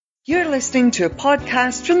You're listening to a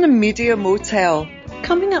podcast from the Media Motel.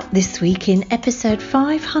 Coming up this week in episode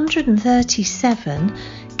 537,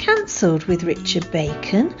 Cancelled with Richard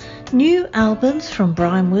Bacon, new albums from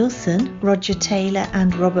Brian Wilson, Roger Taylor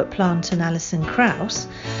and Robert Plant and Alison Krauss,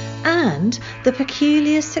 and the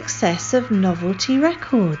peculiar success of Novelty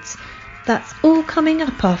Records. That's all coming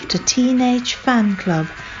up after Teenage Fan Club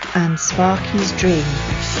and Sparky's Dream.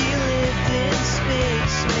 She lived in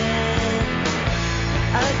space, man.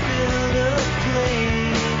 I built a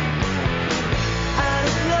plane out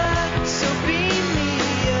of luck, so beam me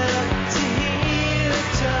up to hear her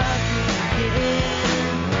talk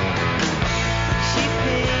again. She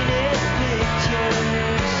painted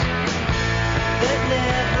pictures that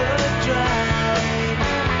never dried.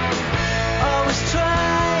 Always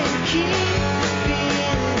try and keep the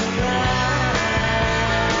feeling alive.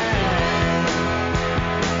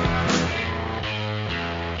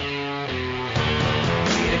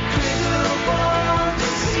 Need a crystal ball to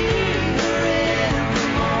see her in the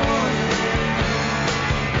morning.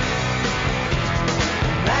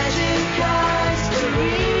 Magic eyes to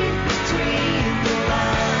read between the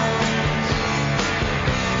lines.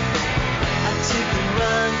 I took the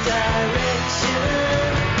wrong direction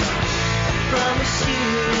from a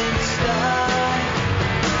shooting star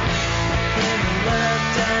in the love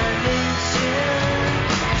dimension.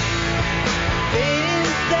 Fading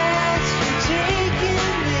fast from taking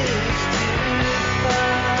this too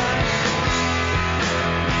far.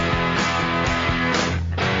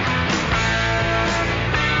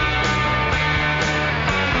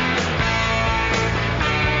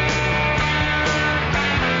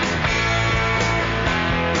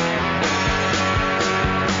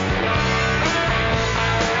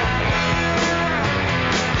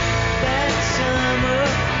 That summer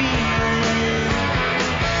feeling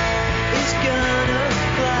is gonna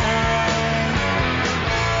fly.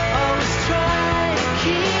 Always try to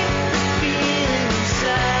keep the feeling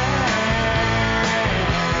inside.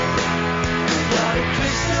 Got a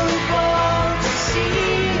crystal ball to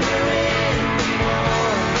see her in the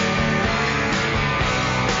morning.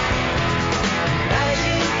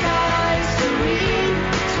 Magic eyes to read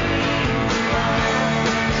between the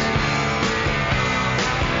lines.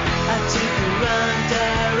 I took the wrong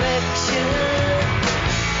direction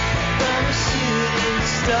from a shooting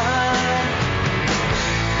star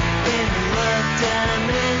in the love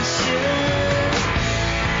dimension.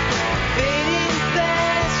 Fading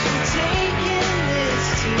fast from taking this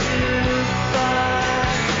too far.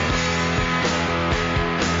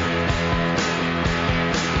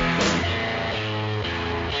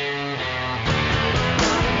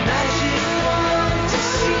 Magic wand to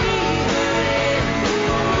see her in the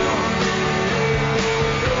morning.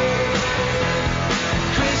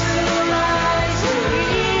 Crystal eyes to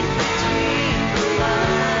read between the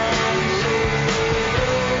lines.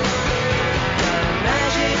 Got a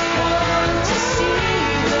magic wand to see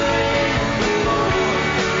her in the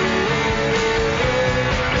morning.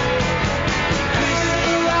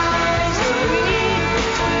 Crystal eyes to read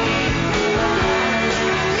between the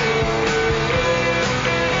lines.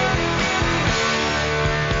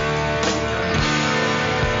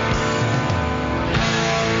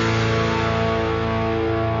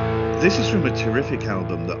 This is from a terrific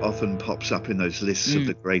album that often pops up in those lists of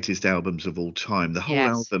the greatest albums of all time. The whole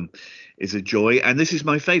Yes. album is a joy, and this is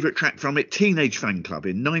my favourite track from it, Teenage Fan Club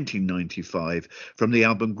in 1995, from the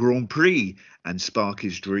album Grand Prix and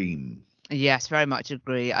Sparky's Dream. Yes, very much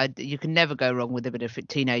agree. You can never go wrong with a bit of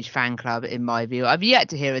Teenage Fan Club, in my view. I've yet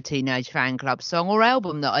to hear a Teenage Fan Club song or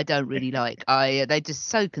album that I don't really like. They're just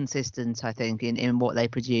so consistent, I think, in what they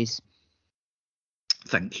produce.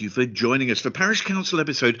 Thank you for joining us for Parish Counsel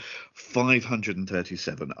episode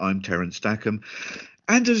 537. I'm Terence Stackham,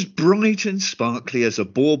 and as bright and sparkly as a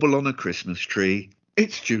bauble on a Christmas tree,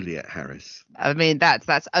 it's Juliet Harris. I mean,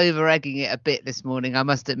 that's over-egging it a bit this morning, I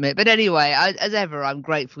must admit. But anyway, as ever, I'm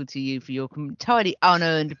grateful to you for your entirely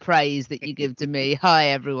unearned praise that you give to me. Hi,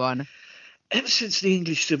 everyone. Ever since the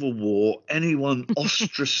English Civil War, anyone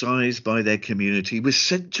ostracised by their community was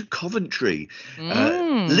sent to Coventry,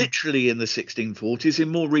 literally in the 1640s. In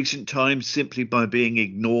more recent times, simply by being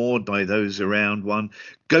ignored by those around one.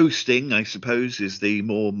 Ghosting, I suppose, is the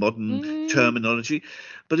more modern terminology.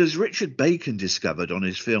 But as Richard Bacon discovered on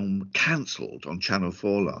his film Counsel on Channel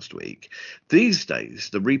 4 last week, these days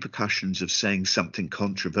the repercussions of saying something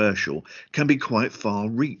controversial can be quite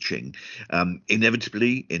far-reaching.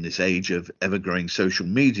 Inevitably, in this age of ever-growing social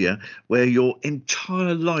media, where your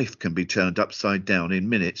entire life can be turned upside down in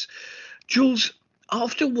minutes. Jules,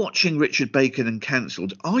 after watching Richard Bacon and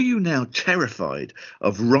Cancelled, are you now terrified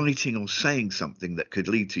of writing or saying something that could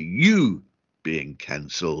lead to you being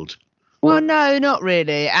cancelled. Well, no, not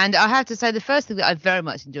really. And I have to say, the first thing that I very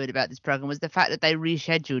much enjoyed about this program was the fact that they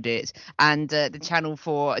rescheduled it, and the Channel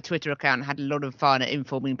 4 Twitter account had a lot of fun at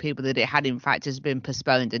informing people that it had in fact just been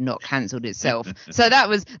postponed and not cancelled itself. So that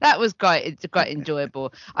was quite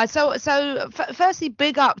enjoyable. Firstly,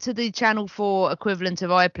 big up to the Channel 4 equivalent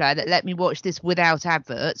of iPlayer that let me watch this without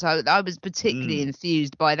adverts. I was particularly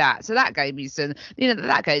enthused by that. So that gave me some,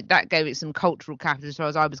 that gave it some cultural capital as far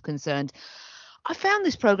as I was concerned. I found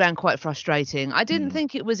this programme quite frustrating. I didn't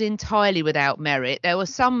think it was entirely without merit. There were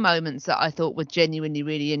some moments that I thought were genuinely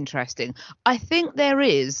really interesting. I think there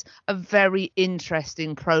is a very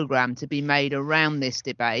interesting programme to be made around this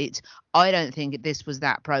debate. I don't think this was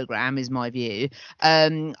that programme, is my view.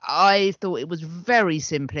 I thought it was very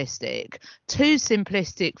simplistic, too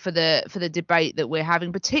simplistic for the debate that we're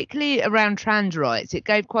having, particularly around trans rights. It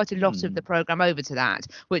gave quite a lot of the programme over to that,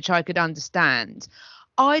 which I could understand.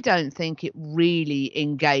 I don't think it really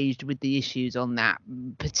engaged with the issues on that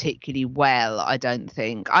particularly well. I don't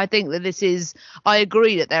think. I think that I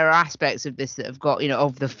agree that there are aspects of this that have got,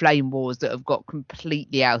 of the flame wars that have got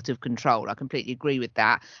completely out of control. I completely agree with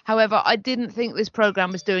that. However, I didn't think this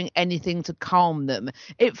programme was doing anything to calm them.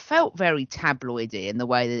 It felt very tabloidy in the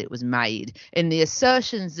way that it was made, in the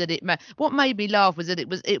assertions that it made. What made me laugh was that it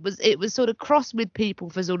was sort of cross with people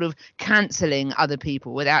for sort of cancelling other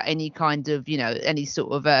people without any kind of, any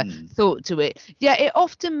sort of thought to it. Yeah, it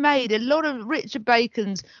often made a lot of Richard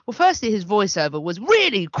Bacon's, well, firstly, his voiceover was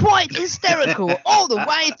really quite hysterical all the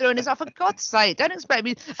way through, and it's like, for God's sake, don't expect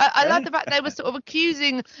me. I love the fact they were sort of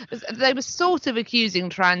accusing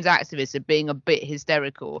trans activists of being a bit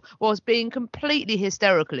hysterical, whilst being completely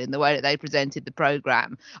hysterical in the way that they presented the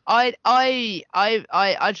programme. I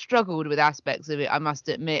struggled with aspects of it, I must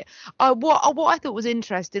admit. What I thought was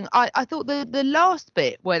interesting, I thought the last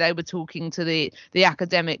bit where they were talking to the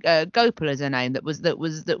academic, Gopal is her name, there was some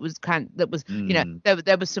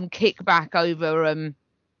kickback over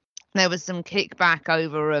there was some kickback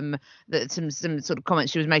over some sort of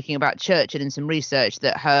comments she was making about Churchill and some research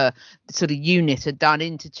that her sort of unit had done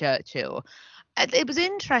into Churchill. It was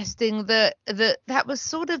interesting that was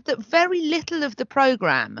sort of that very little of the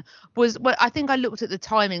programme was, well, I think I looked at the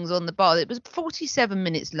timings on the bar. It was 47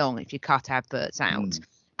 minutes long if you cut adverts out.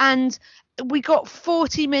 And we got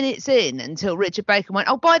 40 minutes in until Richard Bacon went,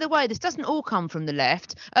 oh, by the way, this doesn't all come from the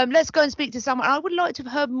left. Let's go and speak to someone. I would like to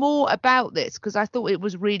have heard more about this because I thought it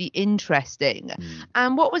was really interesting.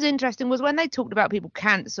 And what was interesting was when they talked about people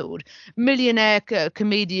cancelled, millionaire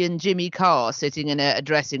comedian Jimmy Carr sitting in a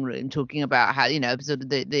dressing room talking about how, sort of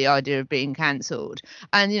the idea of being cancelled.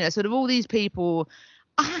 And, sort of all these people,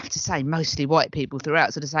 I have to say mostly white people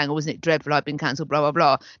throughout, sort of saying, oh, isn't it dreadful I've been cancelled, blah, blah,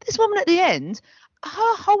 blah. This woman at the end,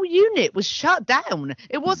 her whole unit was shut down.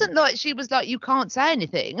 It wasn't like she was like, you can't say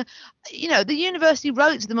anything. The university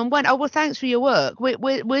wrote to them and went, oh, well, thanks for your work.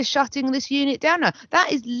 We're shutting this unit down now.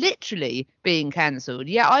 That is literally being cancelled.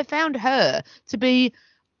 Yeah, I found her to be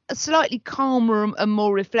slightly calmer and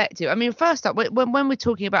more reflective. I mean, first up, when we're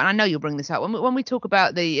talking about, and I know you'll bring this up, when we talk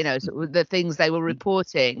about the, sort of the things they were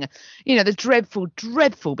reporting, the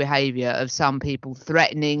dreadful behaviour of some people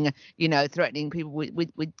threatening people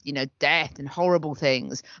with death and horrible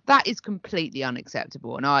things, that is completely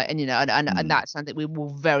unacceptable. And that's something we will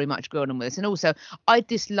very much go on with this. And also, I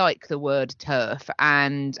dislike the word TERF,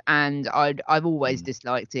 and I've always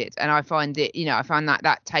disliked it, and I find it, I find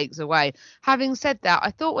that takes away. Having said that,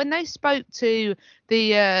 I thought when they spoke to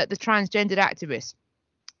the transgendered activist,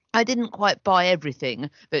 I didn't quite buy everything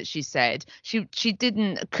that she said. She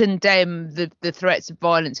didn't condemn the threats of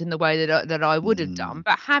violence in the way that I would have done.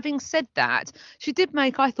 But having said that, she did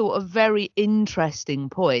make, I thought, a very interesting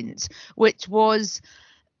point, which was,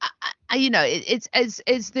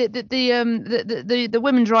 it's the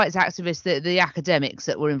women's rights activists, the academics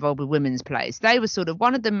that were involved with Women's Place. They were sort of,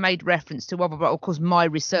 one of them made reference to, well, of course, my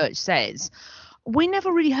research says. We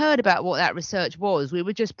never really heard about what that research was. We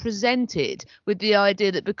were just presented with the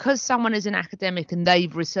idea that because someone is an academic and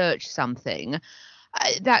they've researched something,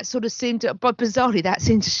 that sort of seemed to, but bizarrely, that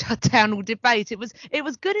seemed to shut down all debate. It was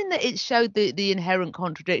good in that it showed the inherent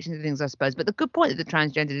contradictions of things, I suppose. But the good point that the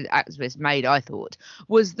transgender activist made, I thought,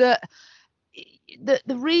 was that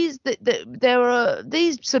the reason that there are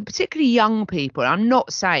these, so particularly young people, I'm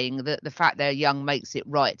not saying that the fact they're young makes it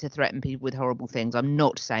right to threaten people with horrible things. I'm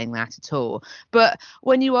not saying that at all. But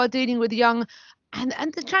when you are dealing with young, and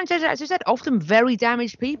the transgender, as I said, often very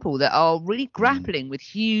damaged people that are really grappling with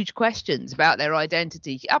huge questions about their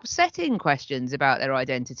identity, upsetting questions about their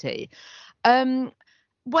identity.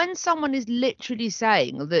 When someone is literally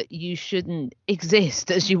saying that you shouldn't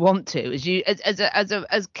exist as you want to,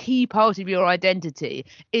 as key part of your identity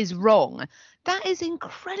is wrong, That is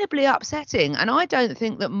incredibly upsetting, and I don't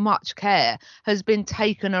think that much care has been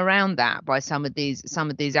taken around that by some of these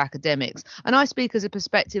academics. And I speak as a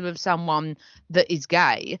perspective of someone that is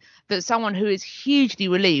gay, that someone who is hugely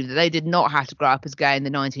relieved that they did not have to grow up as gay in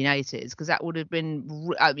the 1980s, because that would have been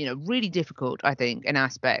really difficult, I think, in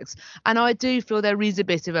aspects. And I do feel there is a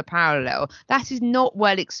bit of a parallel that is not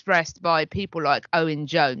well expressed by people like Owen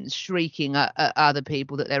Jones shrieking at other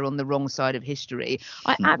people that they're on the wrong side of history.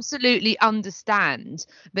 I absolutely understand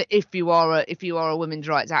that if you are a women's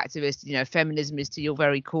rights activist, feminism is to your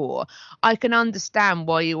very core. I can understand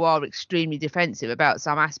why you are extremely defensive about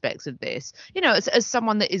some aspects of this. As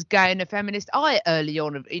someone that is gay and a feminist, I early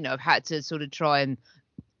on have had to sort of try and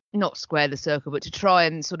not square the circle, but to try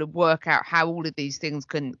and sort of work out how all of these things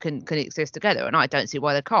can exist together. And I don't see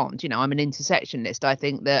why they can't. I'm an intersectionalist. I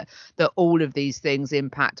think that all of these things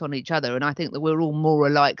impact on each other, and I think that we're all more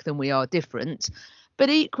alike than we are different. But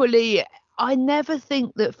equally, I never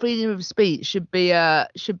think that freedom of speech should be a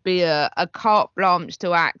carte blanche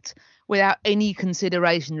to act without any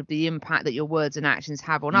consideration of the impact that your words and actions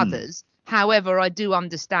have on others. However, I do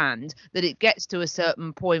understand that it gets to a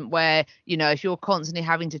certain point where, if you're constantly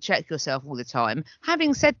having to check yourself all the time.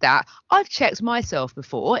 Having said that, I've checked myself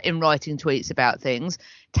before in writing tweets about things.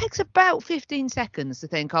 It takes about 15 seconds to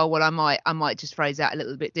think, oh, well, I might just phrase that a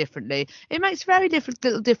little bit differently. It makes very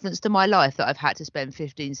little difference to my life that I've had to spend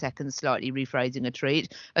 15 seconds slightly rephrasing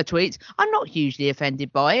a tweet. I'm not hugely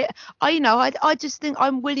offended by it. I just think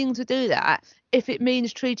I'm willing to do that if it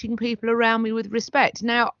means treating people around me with respect.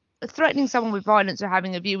 Now, threatening someone with violence or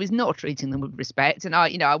having a view is not treating them with respect. And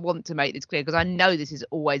I want to make this clear, because I know this is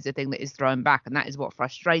always the thing that is thrown back, and that is what's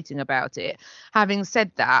frustrating about it. Having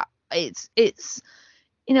said that, it's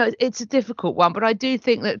a difficult one, but I do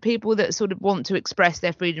think that people that sort of want to express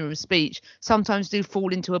their freedom of speech sometimes do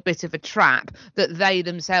fall into a bit of a trap that they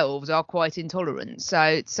themselves are quite intolerant.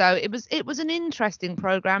 So it was an interesting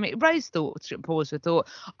programme. It raised pause for thought.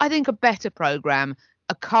 I think a better programme,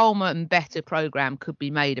 a calmer and better programme could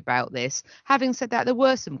be made about this. Having said that, there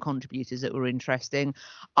were some contributors that were interesting.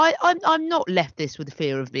 I'm not left this with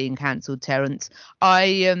fear of being cancelled, Terence.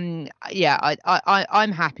 I'm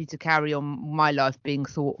happy to carry on my life being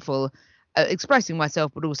thoughtful, expressing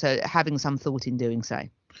myself, but also having some thought in doing so.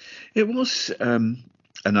 It was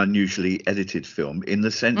an unusually edited film in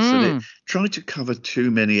the sense that it tried to cover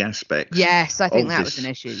too many aspects. Yes, I think that was an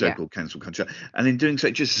issue. So-called cancel culture, and in doing so,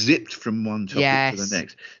 it just zipped from one topic to the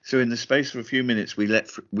next. So, in the space of a few minutes, we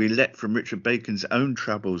let from Richard Bacon's own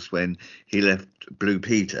troubles when he left Blue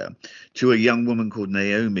Peter, to a young woman called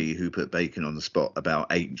Naomi who put Bacon on the spot about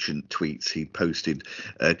ancient tweets he posted,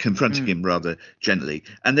 confronting him rather gently,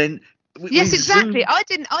 and then. Yes, exactly. I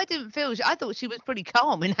didn't feel. I thought she was pretty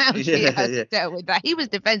calm in how she had dealt with that. He was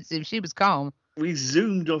defensive. She was calm. We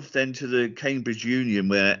zoomed off then to the Cambridge Union,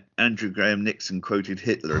 where Andrew Graham Nixon quoted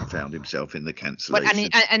Hitler and found himself in the cancellation.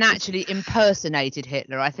 And actually impersonated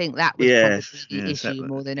Hitler. I think that was probably the issue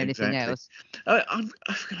more than anything else.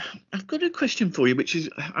 I've got a question for you, which is,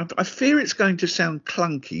 I fear it's going to sound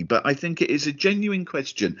clunky, but I think it is a genuine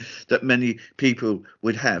question that many people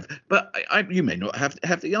would have. But you may not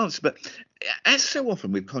have the answer. But as so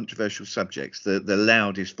often with controversial subjects, the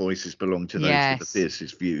loudest voices belong to those with the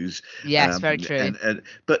fiercest views. Yes, very true.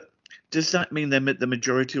 But does that mean they're the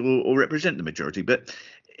majority or represent the majority? But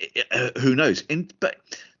who knows? But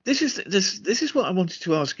this is what I wanted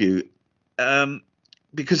to ask you,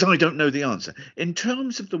 because I don't know the answer. In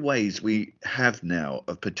terms of the ways we have now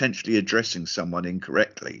of potentially addressing someone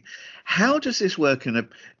incorrectly, how does this work in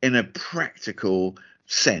a practical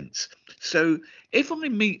sense? So if I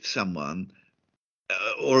meet someone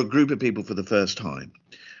or a group of people for the first time,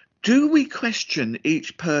 do we question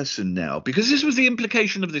each person now? Because this was the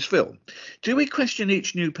implication of this film. Do we question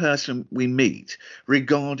each new person we meet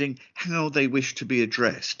regarding how they wish to be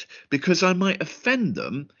addressed? Because I might offend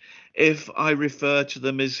them if I refer to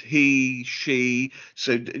them as he, she.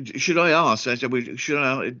 So should I ask? Are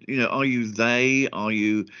you they? Are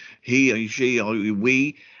you he? Are you she? Are you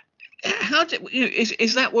we? How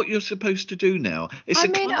is that what you're supposed to do now? It's a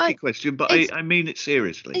clunky question, but I mean it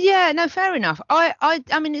seriously. Yeah, no, fair enough.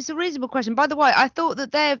 I mean, it's a reasonable question. By the way, I thought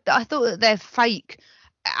that they're fake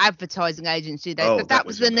advertising agency. That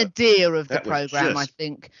was the nadir of the program. I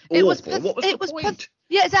think it was. What was the point?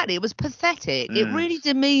 Yeah, exactly. It was pathetic. Yes. It really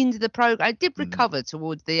demeaned the program. I did recover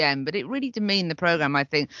towards the end, but it really demeaned the program, I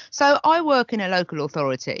think. So I work in a local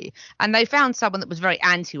authority, and they found someone that was very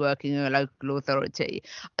anti-working in a local authority.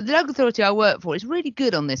 The local authority I work for is really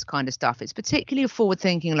good on this kind of stuff. It's particularly a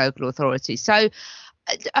forward-thinking local authority. So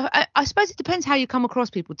I suppose it depends how you come across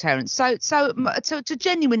people, Terence. So to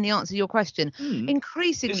genuinely answer your question,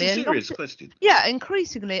 increasingly, it's a serious question. Yeah,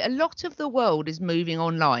 increasingly, a lot of the world is moving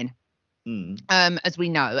online. As we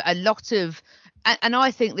know, a lot of. And I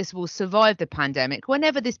think this will survive the pandemic.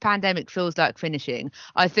 Whenever this pandemic feels like finishing,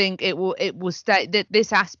 I think it will stay.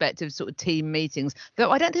 This aspect of sort of team meetings, though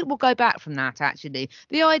I don't think we'll go back from that. Actually,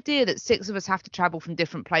 the idea that 6 of us have to travel from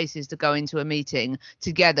different places to go into a meeting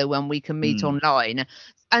together when we can meet online.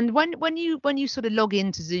 And when you sort of log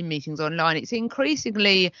into Zoom meetings online, it's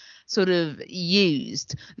increasingly sort of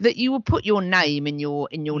used that you will put your name in your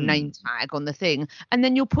name tag on the thing, and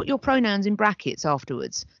then you'll put your pronouns in brackets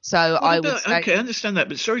afterwards. So okay, I understand that,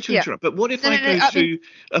 but sorry to interrupt. But what if I go to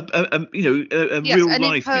a real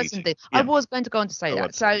life meeting? Thing. Yeah. I was going to go on to say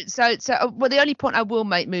that. So well, the only point I will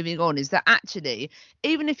make moving on is that actually,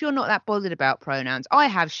 even if you're not that bothered about pronouns, I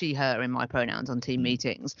have she, her in my pronouns on team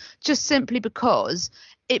meetings, just simply because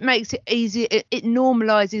it makes it easy. It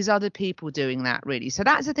normalizes other people doing that, really. So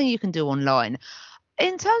that's the thing you can do online.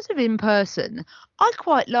 In terms of in person, I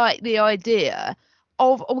quite like the idea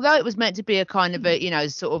of, although it was meant to be a kind of a,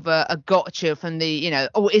 sort of a gotcha from the,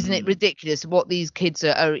 isn't it ridiculous what these kids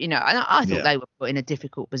are, and I thought they were put in a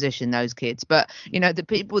difficult position, those kids. But, the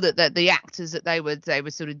people that the actors that they were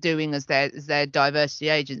sort of doing as their diversity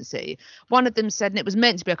agency, one of them said, and it was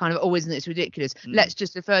meant to be a kind of, isn't it ridiculous? Let's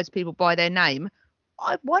just refer to people by their name.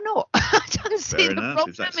 Why not? I don't see the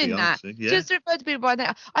problem in that. Yeah. Just refer to people by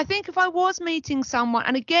that. I think if I was meeting someone,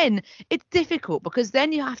 and again, it's difficult because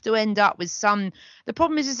then you have to end up with the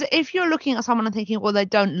problem is that if you're looking at someone and thinking, well, they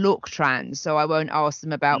don't look trans, so I won't ask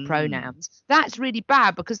them about pronouns, that's really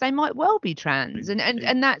bad because they might well be trans.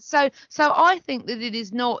 And that's so I think that it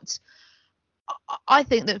is not. I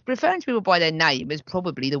think that referring to people by their name is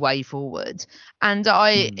probably the way forward. And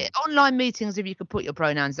online meetings, if you could put your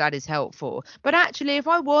pronouns, that is helpful. But actually, if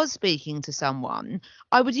I was speaking to someone,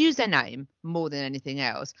 I would use their name more than anything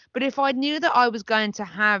else. But if I knew that I was going to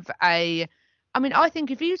have I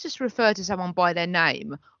think if you just refer to someone by their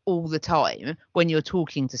name all the time when you're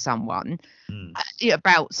talking to someone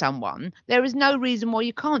about someone, there is no reason why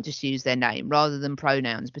you can't just use their name rather than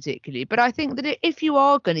pronouns particularly. But I think that if you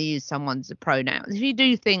are going to use someone's pronouns, if you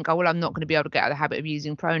do think, I'm not going to be able to get out of the habit of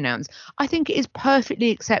using pronouns, I think it is perfectly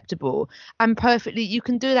acceptable and you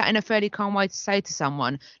can do that in a fairly calm way to say to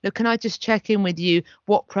someone, look, can I just check in with you?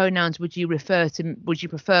 What pronouns would you prefer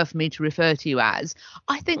for me to refer to you as?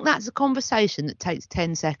 I think that's a conversation that takes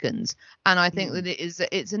 10 seconds. And I think that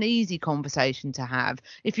it's an easy conversation to have.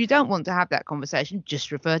 If you don't want to have that conversation,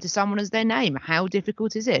 just refer to someone as their name. How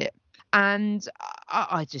difficult is it? And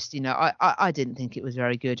I just, I didn't think it was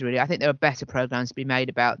very good, really. I think there are better programs to be made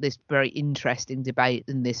about this very interesting debate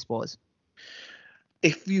than this was.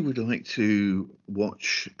 If you would like to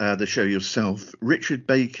watch the show yourself, Richard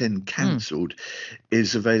Bacon Cancelled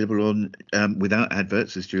is available on, without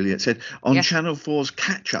adverts, as Juliet said, on Channel 4's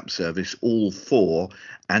catch-up service, All 4,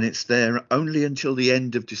 and it's there only until the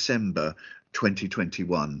end of December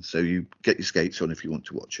 2021. So you get your skates on if you want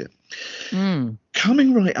to watch it.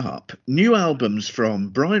 Coming right up, new albums from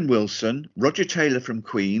Brian Wilson, Roger Taylor from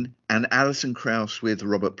Queen, and Alison Krauss with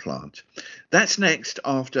Robert Plant. That's next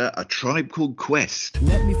after A Tribe Called Quest.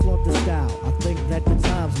 Let me flaunt the style. I think that the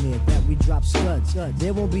time's near that we drop studs.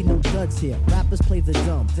 There won't be no duds here. Rappers play the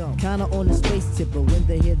dumb. Kinda on the space tip, but when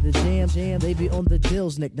they hear the jam, they be on the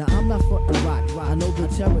dills, Nick. Now I'm not frontin' rock. I know the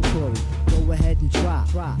territory. Go ahead and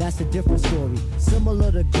try. That's a different story.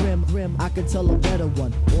 Similar to Grim, I could tell a better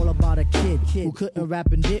one. All about a kid who couldn't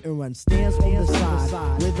rap and didn't run. Stands on the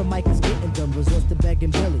side where the mic is getting done. Resorts to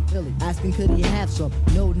begging Billy, asking could he have some.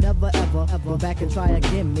 No, never ever. Go back and try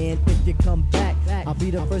again, man. If you come back, I'll be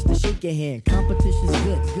the first to shake your hand. Competition's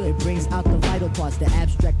good. It brings out the vital parts, the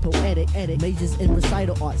abstract, poetic, majors in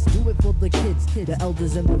recital arts. Do it for the kids, the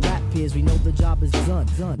elders and the rap peers. We know the job is done.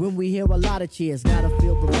 When we hear a lot of cheers, gotta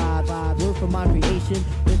feel the vibe. Word from my creation,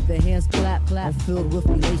 with the hands clap, I'm filled with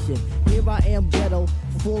elation. Here I am, ghetto,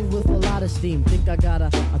 full with a lot of steam. I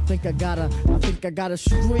think I gotta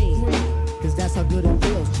scream. Cause that's how good it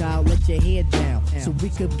feels, child. Let your head down, so we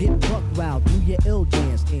could get buck wild. Do your ill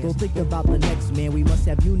dance. Don't think about the next man. We must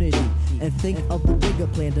have unity and think of the bigger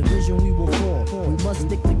plan. The vision we will fall. We must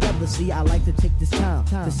stick together. See, I like to take this time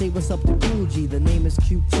to say what's up to Cool G. The name is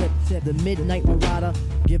Q-Tip, the Midnight Marauder.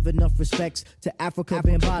 Give enough respects to Africa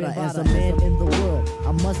Bambaataa. As a man in the world,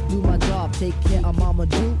 I must do my job. Take care of Mama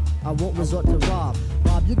Do. I won't resort to rob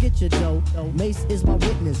job, you get your dough. Mace is my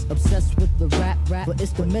witness, obsessed with the rap, but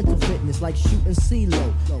it's the mental fitness, like shooting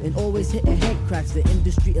CeeLo. And always hitting head cracks, the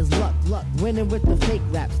industry is luck. Winning with the fake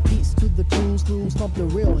raps, beats to the crews who pump the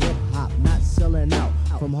real hip hop, not selling out.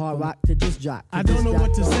 From hard rock to disc jock. I don't know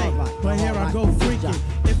what to say, but here I go freaking.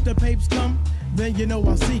 If the papes come, then you know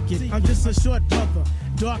I'll seek it. I'm just a short brother,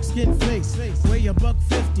 dark skin face, weigh a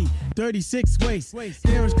 $150, 36 waist.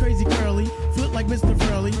 Hair is crazy curly, foot like Mr.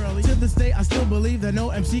 Furley. To this day, I still believe that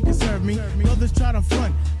no MC can serve me. Brothers try to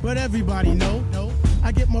front, but everybody know.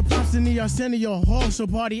 I get more props than the Arsenio Hall, so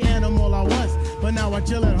party animal I was. But now I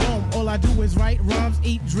chill at home. All I do is write rhymes,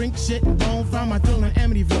 eat, drink, shit, and bone. Find my thrill in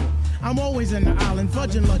Amityville. I'm always in the island,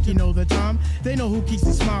 fudging lucky know the time. They know who keeps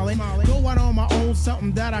me smiling. Go out on my own,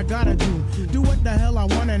 something that I gotta do. Do what the hell I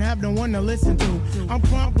want and have no one to listen to. I'm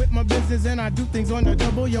prompt with my business and I do things on the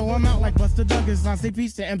double. Yo, I'm out like Buster Douglas. I say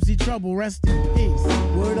peace to MC Trouble. Rest in peace.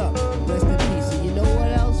 Word up, rest in peace. And you know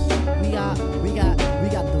what else? We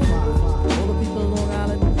got the vibe. All the people in Long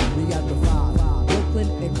Island, we got the vibe. Brooklyn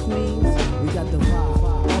and Queens, we got the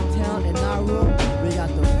vibe. Uptown and Nauru, we got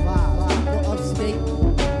the vibe. People upstate,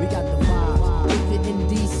 we got the vibe. If you're in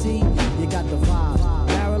DC, you got the vibe.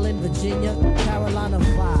 Maryland, Virginia, Carolina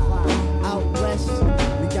vibe. Out west,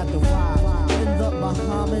 we got the vibe. In the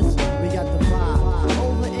Bahamas, we got the vibe.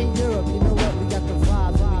 Over in Europe, you know what? We got the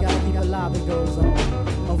vibes, and we gotta keep it live. It goes on.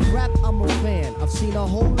 Of rap, I'm a fan. I've seen a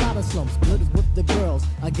whole lot of slumps. Good with the girls.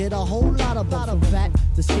 I get a whole lot of bumps. From fat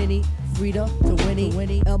to skinny, Frida to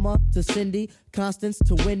Winnie, Emma to Cindy, Constance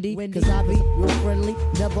to Wendy. Cause I be real friendly,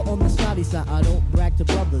 never on the snotty side. I don't brag to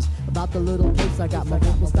brothers about the little tapes I got. My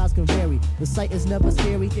vocal styles can vary. The sight is never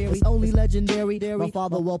scary, it's only legendary. My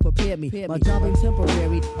father well prepared me. My job ain't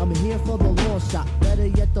temporary. I'm here for the long shot. Better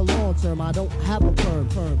yet the long term. I don't have a perm.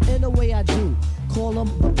 In a way I do. Call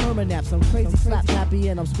them the permanaps. I'm crazy, slap happy,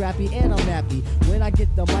 and I'm scrappy, and I'm nappy. When I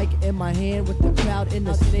get the mic in my hand with the crowd in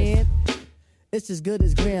the stand, it's as good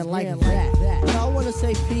as grand like that. Now I want to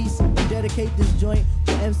say peace and dedicate this joint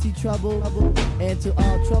to MC Trouble and to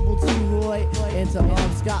Trouble T. Roy and to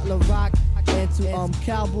Scott LaRock and to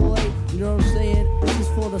Cowboy. You know what I'm saying? This is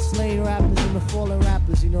for the slain rappers and the fallen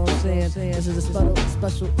rappers. You know what I'm saying? This is a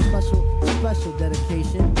special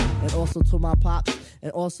dedication, and also to my pops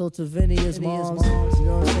and also to Vinny, his moms. You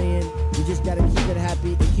know what I'm saying? We just gotta keep it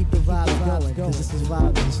happy and keep the vibes going, because this is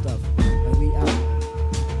vibes and stuff. And we out.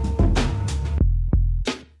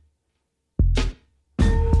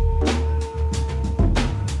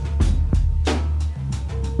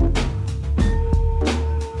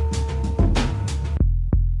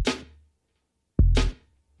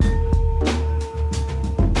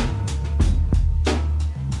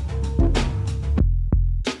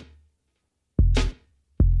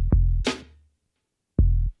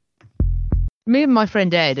 Me and my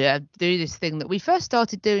friend Ed do this thing that we first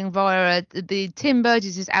started doing via the Tim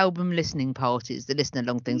Burgess' album listening parties, the listen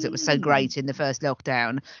along things that was so great in the first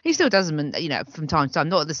lockdown. He still does them, from time to time,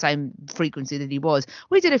 not at the same frequency that he was.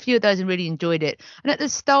 We did a few of those and really enjoyed it. And at the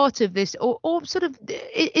start of this, or sort of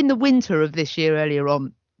in the winter of this year earlier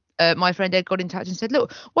on, my friend Ed got in touch and said,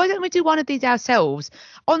 look, why don't we do one of these ourselves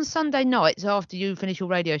on Sunday nights after you finish your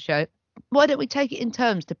radio show? Why don't we take it in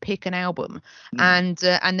turns to pick an album and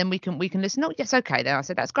then we can listen? Oh, yes, okay. Then I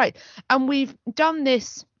said, that's great. And we've done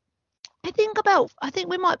this, I think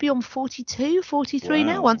we might be on 42, 43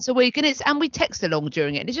 now, once a week. And we text along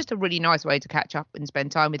during it. And it's just a really nice way to catch up and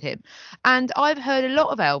spend time with him. And I've heard a lot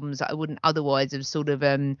of albums that I wouldn't otherwise have sort of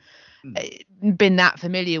been that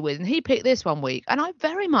familiar with, and he picked this one week and I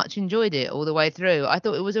very much enjoyed it all the way through. I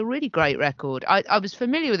thought it was a really great record. I was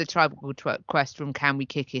familiar with the Tribe Called Quest from Can We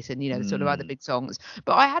Kick It and the sort of other big songs,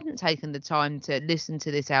 but I hadn't taken the time to listen to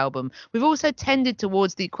this album. We've also tended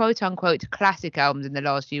towards the quote unquote classic albums in the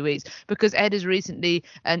last few weeks because Ed has recently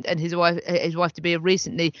and his wife to be have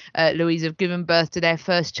recently Louise have given birth to their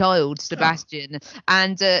first child, Sebastian,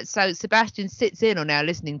 and so Sebastian sits in on our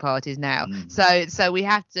listening parties now. So we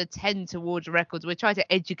have to tend towards records. We try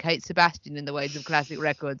to educate Sebastian in the ways of classic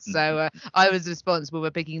records. So I was responsible for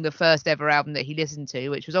picking the first ever album that he listened to,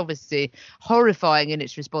 which was obviously horrifying in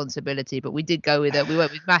its responsibility, but we did go with it. We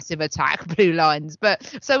went with Massive Attack, Blue Lines.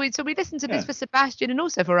 But so we listened to this for Sebastian and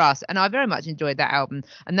also for us, and I very much enjoyed that album,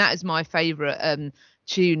 and that is my favourite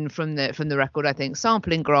tune from the record, I think.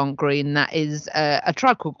 Sampling Grant Green, that is A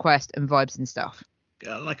Tribe Called Quest and Vibes and Stuff.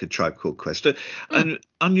 I like A Tribe Called Quest. And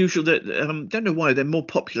unusual that don't know why they're more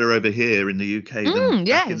popular over here in the UK than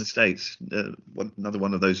back in the States. Another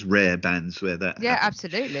one of those rare bands where that happens.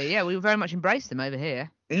 Absolutely. Yeah, we very much embrace them over here.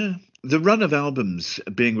 Yeah. The run of albums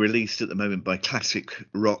being released at the moment by classic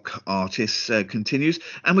rock artists continues,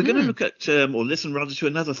 and we're going to look at or listen rather to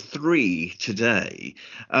another 3 today.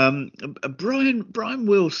 Brian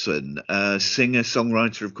Wilson, singer,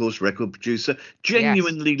 songwriter, of course, record producer,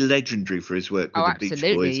 genuinely legendary for his work with the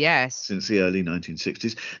Beach Boys since the early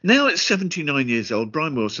 1960s. Now at 79 years old,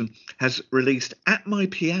 Brian Wilson has released At My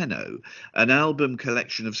Piano, an album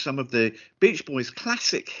collection of some of the Beach Boys'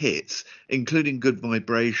 classic hits, including Good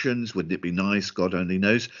Vibrations, Wouldn't It Be Nice, God Only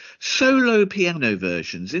Knows, solo piano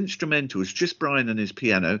versions, instrumentals, just Brian and his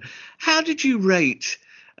piano. How did you rate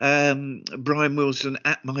Brian Wilson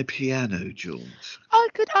At My Piano, Jules?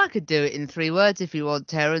 I could do it in 3 words if you want,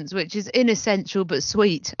 Terence, which is inessential but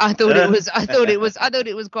sweet. I thought it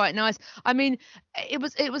was quite nice. I mean, it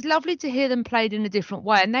was lovely to hear them played in a different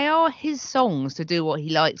way, and they are his songs to do what he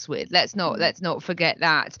likes with. Let's not forget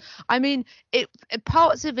that. I mean,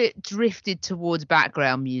 parts of it drifted towards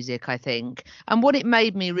background music, I think, and what it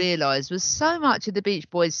made me realise was so much of the Beach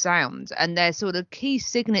Boys' sound and their sort of key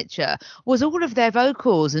signature was all of their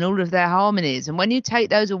vocals and all of their harmonies. And when you take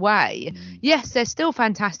those away, yes, they're still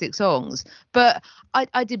fantastic songs, but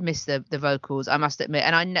I did miss the vocals, I must admit.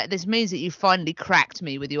 And I know this means that you finally cracked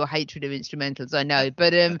me with your hatred of instrumentals, I know,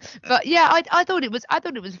 but yeah, I thought it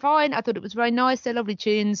was fine. I thought it was very nice. They're lovely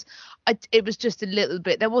tunes. It was just a little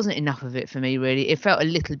bit, there wasn't enough of it for me, really. It felt a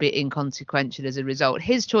little bit inconsequential as a result.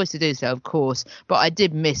 His choice to do so, of course, but I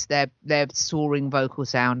did miss their soaring vocal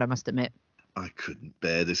sound, I must admit. I couldn't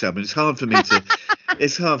bear this album. It's hard for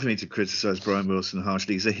me to criticise Brian Wilson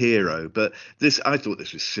harshly. He's a hero, but I thought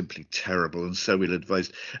this was simply terrible and so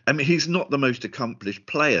ill-advised. I mean, he's not the most accomplished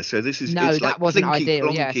player, so this is that like wasn't plinky, ideal.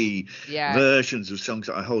 plonky versions of songs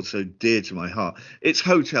that I hold so dear to my heart. It's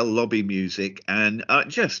hotel lobby music and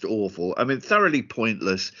just awful. I mean, thoroughly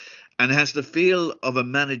pointless. And has the feel of a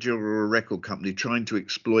manager or a record company trying to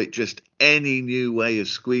exploit just any new way of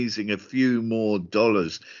squeezing a few more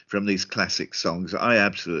dollars from these classic songs. I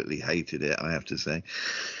absolutely hated it, I have to say.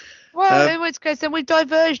 Well, in which case, then we've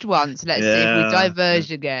diverged once. Let's see if we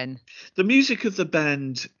diverge again. The music of the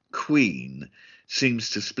band Queen seems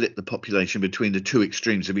to split the population between the two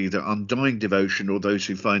extremes of either undying devotion or those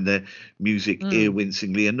who find their music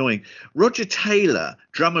ear-wincingly annoying. Roger Taylor,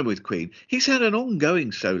 drummer with Queen, he's had an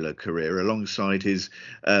ongoing solo career alongside his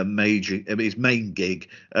main gig,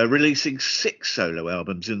 releasing 6 solo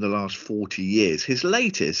albums in the last 40 years. His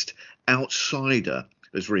latest, Outsider,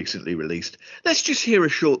 was recently released. Let's just hear a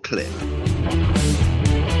short clip.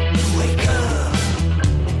 Wake up,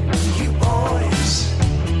 you boys.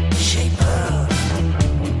 Shape up,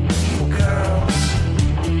 you girls.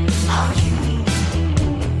 Are you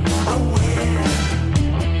aware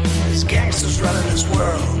there's gangsters running this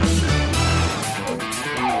world?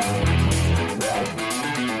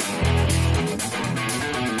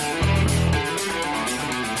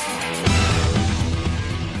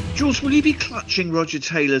 Jules, will you be clutching Roger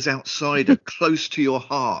Taylor's Outsider close to your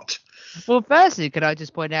heart? Well, firstly, could I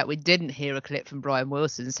just point out we didn't hear a clip from Brian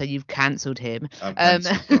Wilson, so you've cancelled him. I've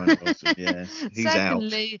cancelled Brian Wilson, yes.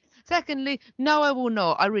 He's Secondly, no, I will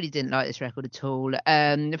not. I really didn't like this record at all.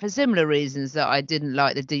 For similar reasons that I didn't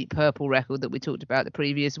like the Deep Purple record that we talked about the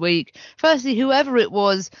previous week. Firstly, whoever it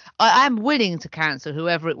was, I am willing to cancel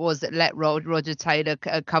whoever it was that let Roger Taylor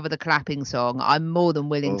cover the clapping song. I'm more than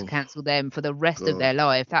willing to cancel them for the rest of their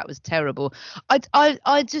life. That was terrible.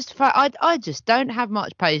 I just don't have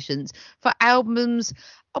much patience for albums,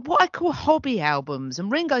 what I call hobby albums,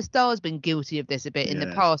 and Ringo Starr's been guilty of this a bit in the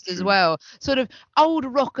past as well. Sort of old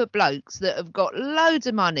rocker blokes that have got loads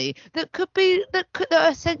of money that are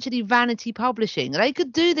essentially vanity publishing. They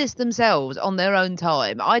could do this themselves on their own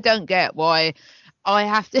time. I don't get why I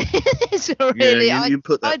have to. It's really, you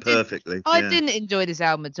put that perfectly. I didn't enjoy this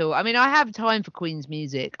album at all. I mean, I have time for Queen's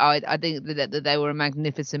music. I think that they were a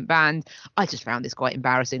magnificent band. I just found this quite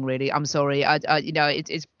embarrassing, really. I'm sorry.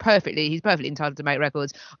 He's perfectly entitled to make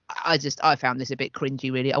records. I found this a bit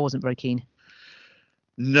cringy, really. I wasn't very keen.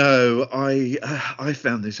 No, I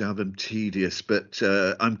found this album tedious, but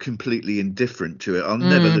I'm completely indifferent to it. I'll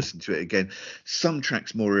never listen to it again. Some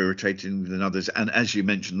tracks more irritating than others, and as you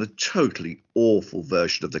mentioned, the totally awful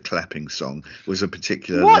version of the clapping song was a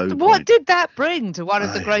particular low point. What did that bring to one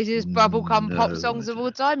of the greatest bubblegum pop songs of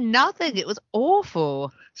all time? Nothing. It was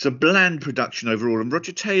awful. It's a bland production overall, and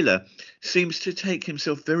Roger Taylor seems to take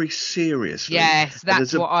himself very seriously. Yes,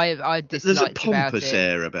 that's what I disliked about it. There's a pompous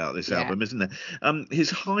air about this album, isn't there? His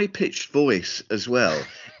high-pitched voice as well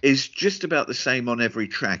is just about the same on every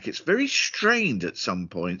track. It's very strained at some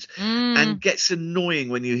points and gets annoying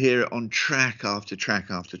when you hear it on track after track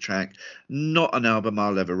after track. Not an album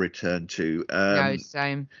I'll ever return to. No,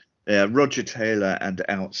 same. Roger Taylor and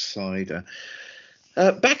Outsider.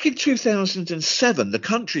 Back in 2007, the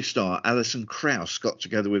country star Alison Krauss got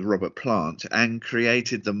together with Robert Plant and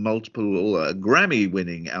created the multiple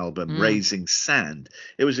Grammy-winning album Raising Sand.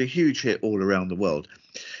 It was a huge hit all around the world.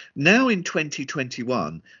 Now in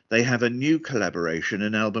 2021, they have a new collaboration,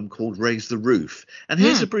 an album called Raise the Roof. And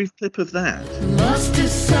here's a brief clip of that. Must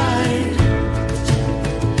decide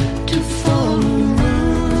to follow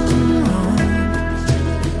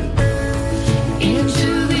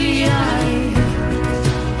into the eye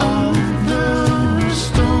of the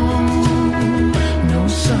storm. No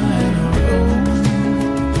sign of home.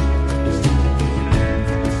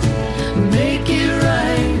 Make it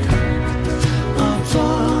right. I'll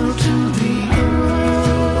fall to the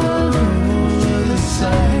other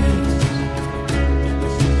side.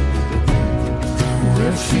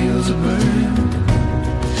 Where fields are burning,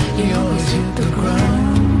 you always hit the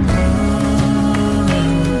ground.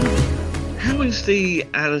 How is the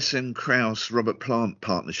Alison Krauss-Robert Plant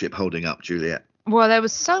partnership holding up, Juliet? Well, there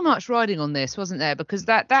was so much riding on this, wasn't there? Because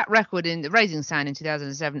that record in Raising Sand in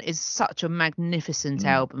 2007 is such a magnificent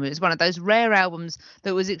album. It was one of those rare albums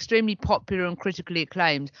that was extremely popular and critically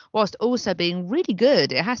acclaimed, whilst also being really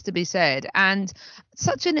good, it has to be said. And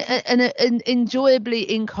such an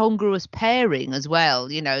enjoyably incongruous pairing as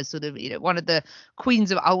well. You know, sort of, you know, one of the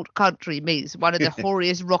queens of old country meets one of the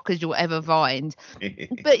hoariest rockers you'll ever find.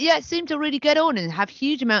 But yeah, it seemed to really get on and have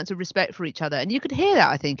huge amounts of respect for each other. And you could hear that,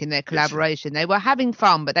 I think, in their collaboration. They were having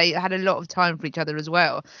fun, but they had a lot of time for each other as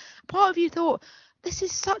well. Part of you thought, this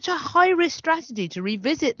is such a high-risk strategy to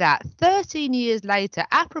revisit that 13 years later,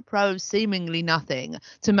 apropos of seemingly nothing,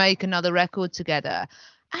 to make another record together.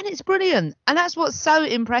 And it's brilliant. And that's what's so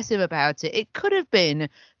impressive about it. It could have been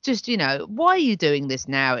just, you know, why are you doing this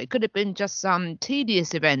now? It could have been just some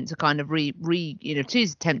tedious event to kind of to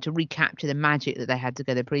attempt to recapture the magic that they had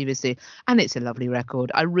together previously. And it's a lovely record.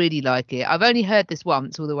 I really like it. I've only heard this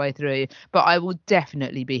once all the way through, but I will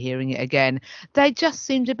definitely be hearing it again. They just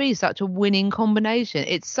seem to be such a winning combination.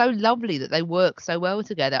 It's so lovely that they work so well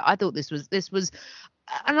together. I thought this was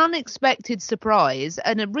an unexpected surprise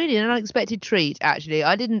and an unexpected treat, actually.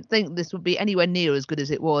 I didn't think this would be anywhere near as good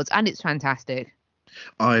as it was, and it's fantastic.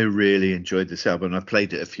 I really enjoyed this album. I've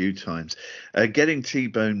played it a few times. Getting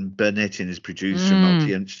T-Bone Burnett in as producer and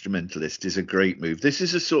multi-instrumentalist is a great move. This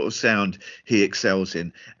is a sort of sound he excels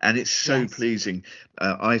in, and it's so pleasing,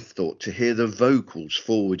 I thought, to hear the vocals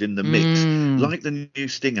forward in the mix, like the new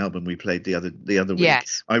Sting album we played the other week.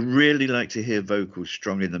 Yes. I really like to hear vocals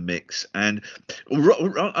strong in the mix, and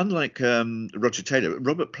unlike Roger Taylor,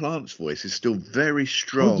 Robert Plant's voice is still very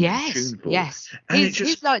strong and tuneful. Yes, and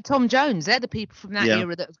he's like Tom Jones. They're the people from that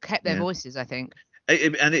era that have kept their voices, I think.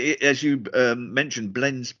 And it, as you mentioned,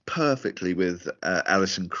 blends perfectly with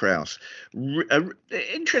Alison Krauss.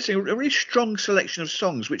 Interesting, a really strong selection of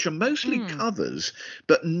songs, which are mostly covers,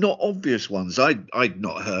 but not obvious ones. I'd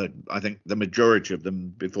not heard, I think, the majority of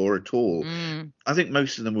them before at all. I think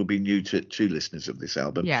most of them will be new to listeners of this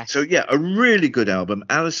album. Yeah. So, yeah, a really good album.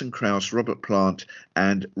 Alison Krauss, Robert Plant,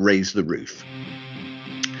 and Raise the Roof.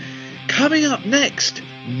 Coming up next,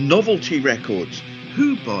 novelty records.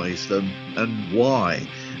 Who buys them and why?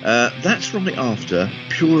 That's right after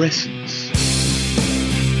Pure Essence.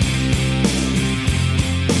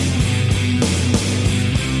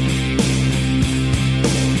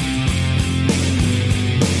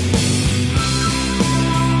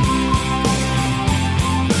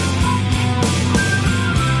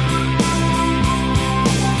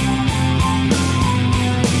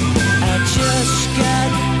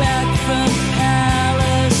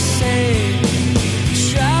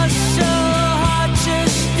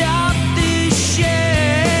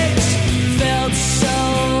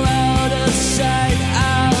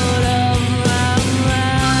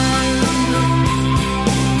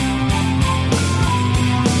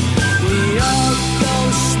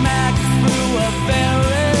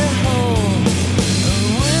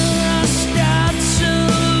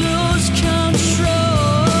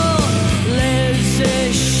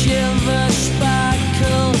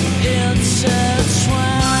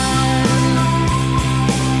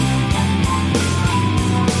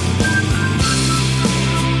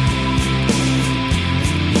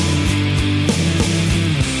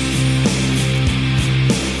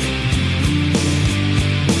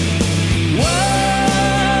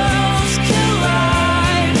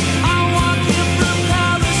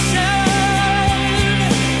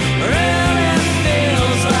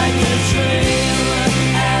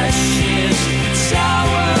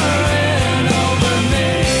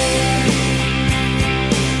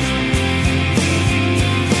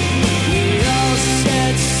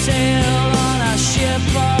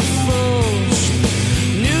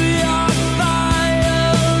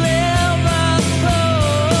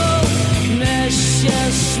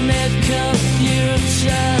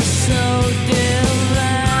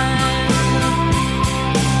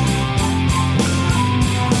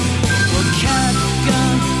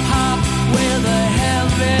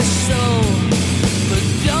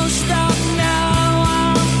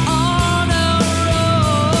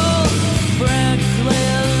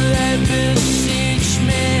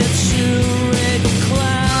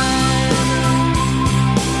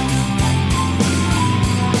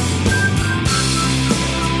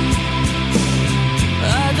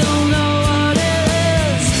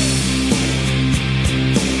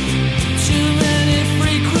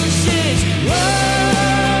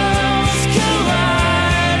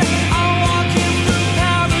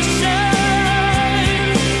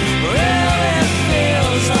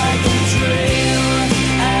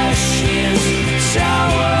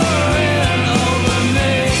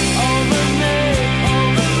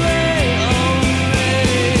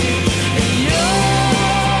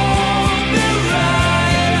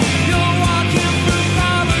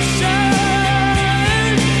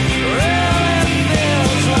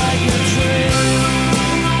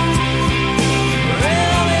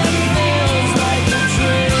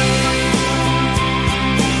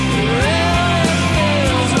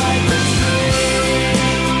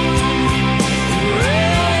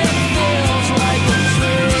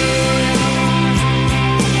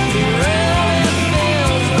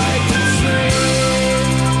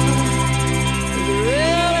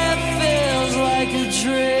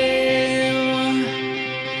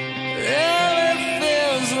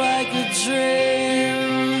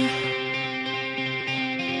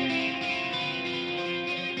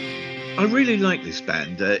 I really like this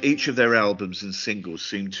band. Each of their albums and singles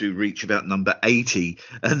seem to reach about number 80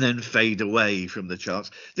 and then fade away from the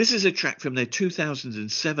charts. This is a track from their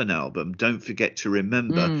 2007 album, Don't Forget to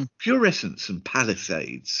Remember, Fluorescence and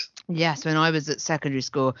Palisades. Yes, when I was at secondary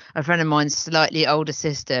school, a friend of mine's slightly older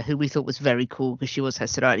sister, who we thought was very cool because she was her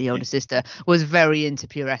slightly older sister, was very into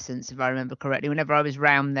Fluorescence, if I remember correctly. Whenever I was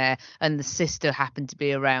round there and the sister happened to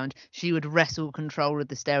be around, she would wrestle control of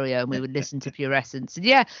the stereo and we would listen to Fluorescence. And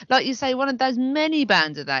yeah, like you say, one of those many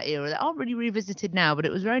bands of that era that aren't really revisited now, but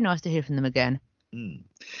it was very nice to hear from them again.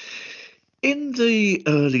 In the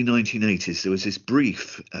early 1980s, there was this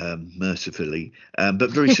brief, mercifully, but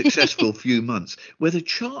very successful few months where the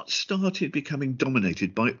charts started becoming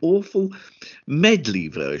dominated by awful medley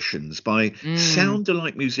versions by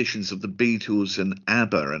sound-alike musicians of the Beatles and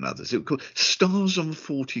ABBA and others. It was called Stars on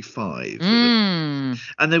 45. And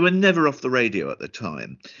they were never off the radio at the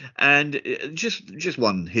time. And just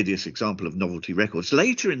one hideous example of novelty records.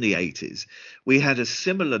 Later in the 80s, we had a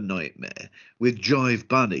similar nightmare with Jive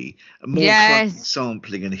Bunny, more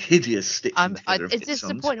sampling and hideous stitching together of Is this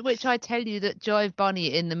songs. the point at which I tell you that Jive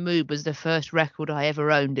Bunny in the Mood was the first record I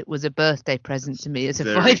ever owned? It was a birthday present to me as a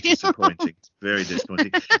 5-year-old. Disappointing. Very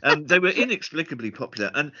disappointing. They were inexplicably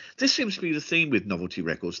popular, and this seems to be the theme with novelty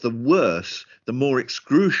records. The worse, the more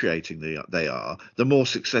excruciating they are, the more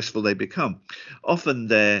successful they become. Often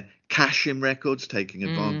they're cash-in records, taking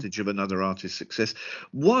advantage of another artist's success.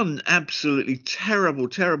 One absolutely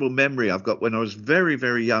terrible memory I've got when I was very,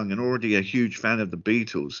 very young and already a huge fan of the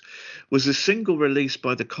Beatles was a single released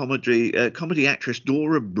by the comedy actress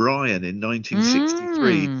Dora Bryan in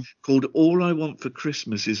 1963 called All I Want for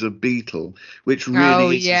Christmas is a Beatle, which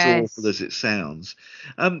really is as awful as it sounds.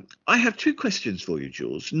 I have two questions for you,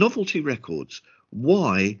 Jules. Novelty records,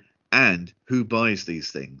 why and who buys these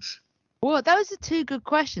things? Well, those are two good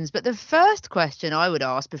questions. But the first question I would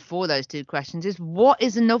ask before those two questions is, what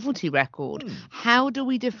is a novelty record? How do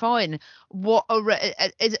we define what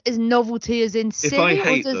is novelty as in silly? If I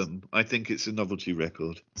hate them, I think it's a novelty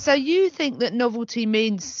record. So you think that novelty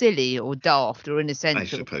means silly or daft or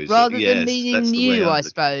inessential, I suppose rather yes, than meaning that's the way new, I'm I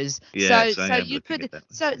suppose. Yes, so I am you could. looking at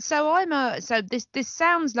that. So this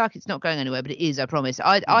sounds like it's not going anywhere, but it is. I promise.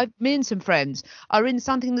 Me and some friends are in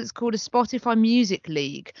something that's called a Spotify Music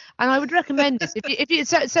League, and I would recommend this.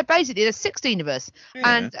 So basically, there's 16 of us,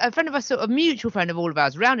 and a friend of us, sort of mutual friend of all of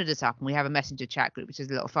ours, rounded us up, and we have a messenger chat group, which is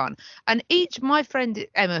a lot of fun. And my friend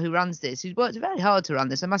Emma, who runs this, who's worked very hard to run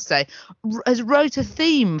this, I must say, has wrote a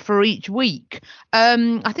theme for each week.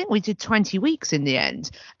 I think we did 20 weeks in the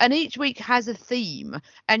end, and each week has a theme,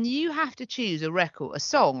 and you have to choose a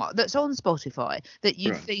song that's on Spotify that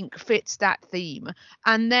you think fits that theme.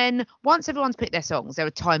 And then once everyone's picked their songs, there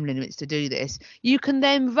are time limits to do this, you can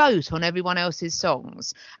then vote on everyone else's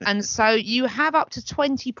songs. And so you have up to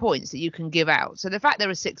 20 points that you can give out. So the fact there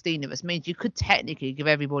are 16 of us means you could technically give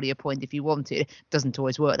everybody a point if you wanted. It doesn't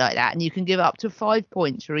always work like that. And you can give up to 5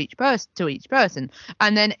 points for each person.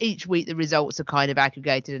 And then each week the results are kind of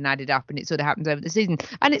aggregated and added up, and it sort of happens over the season.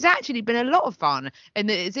 And it's actually been a lot of fun, and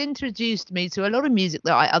it's introduced me to a lot of music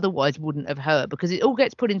that I otherwise wouldn't have heard, because it all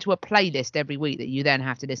gets put into a playlist every week that you then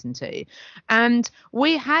have to listen to. And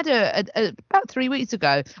we had about 3 weeks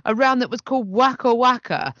ago a round that was called Waka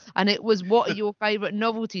Waka, and it was, what are your favourite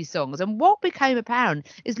novelty songs? And what became apparent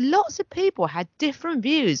is lots of people had different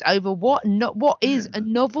views over what is a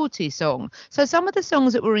novelty song. So some of the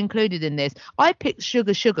songs that were included in this, I picked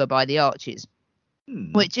Sugar Sugar by the Archies,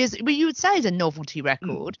 which is, well, you would say is a novelty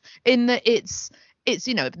record in that it's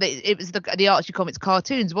it was the Archie Comics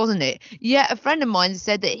cartoons, wasn't it? Yet a friend of mine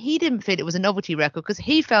said that he didn't feel it was a novelty record because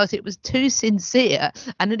he felt it was too sincere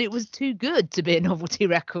and that it was too good to be a novelty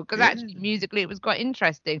record, because actually musically it was quite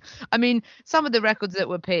interesting. I mean, some of the records that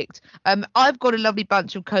were picked, I've Got a Lovely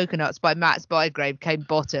Bunch of Coconuts by Matt Spygrave came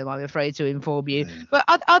bottom, I'm afraid to inform you. But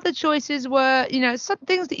other choices were, some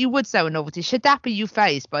things that you would say were novelty. Shadappa You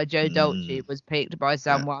Face by Joe Dolce was picked by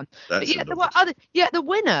someone. But yet there were the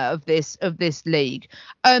winner of this league,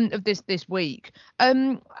 of this week,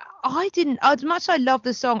 I didn't, as much as I love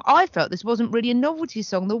the song, I felt this wasn't really a novelty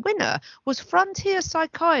song. The winner was Frontier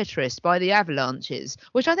Psychiatrist by the Avalanches,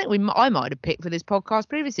 which I think I might have picked for this podcast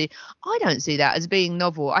previously. I don't see that as being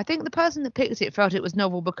novel. I think the person that picked it felt it was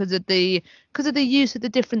novel because of the use of the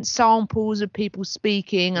different samples of people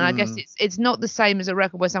speaking, and I guess it's not the same as a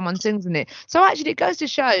record where someone sings in it. So actually it goes to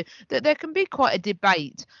show that there can be quite a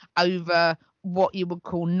debate over what you would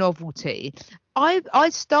call novelty. I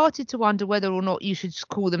started to wonder whether or not you should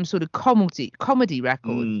call them sort of comedy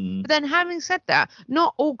records. But then, having said that,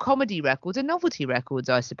 not all comedy records are novelty records,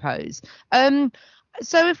 I suppose.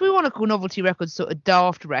 So if we want to call novelty records sort of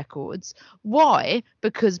daft records, why?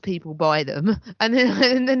 Because people buy them. And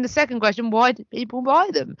then the second question, why do people buy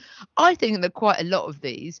them? I think that quite a lot of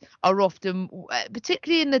these are often,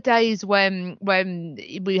 particularly in the days when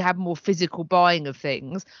we have more physical buying of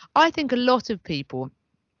things, I think a lot of people,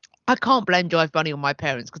 I can't blame Jive Bunny on my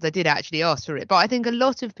parents because I did actually ask for it, but I think a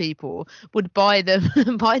lot of people would buy them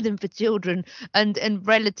for children and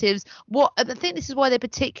relatives. I think this is why they're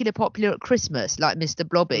particularly popular at Christmas, like Mr.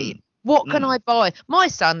 Blobby. What can I buy? My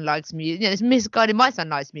son likes music. It's misguided. My son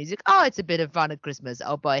likes music. Oh, it's a bit of fun at Christmas.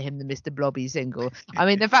 I'll buy him the Mr. Blobby single. I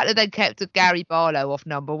mean, the fact that they kept Gary Barlow off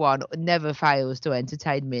number one never fails to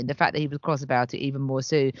entertain me, and the fact that he was cross about it even more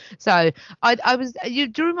so. So you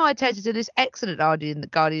drew my attention to this excellent Guardian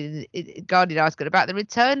article about the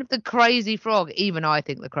return of the Crazy Frog. Even I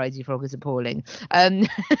think the Crazy Frog is appalling. I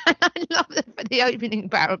love the opening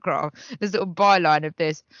paragraph, the sort of byline of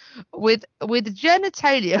this, with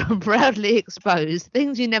genitalia proudly exposed,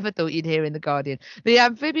 things you never thought you'd hear in The Guardian. The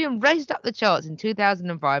amphibian raced up the charts in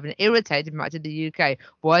 2005 and irritated much of the UK.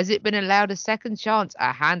 Why has it been allowed a second chance?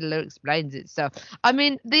 A handler explains itself. I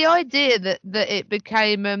mean, the idea that it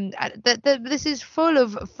became that this is full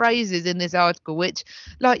of phrases in this article which,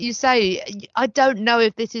 like you say, I don't know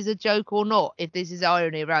if this is a joke or not, if this is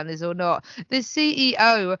irony around this or not. The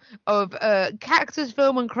CEO of Cactus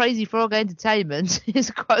Film and Crazy Frog Entertainment is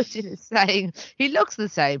quoted as saying, "He looks the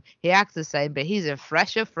same, he acts the same, but he's a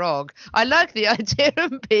fresher frog." I like the idea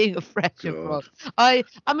of being a fresher frog. I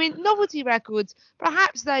mean, novelty records,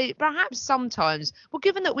 perhaps sometimes, well,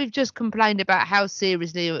 given that we've just complained about how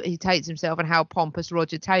seriously he takes himself and how pompous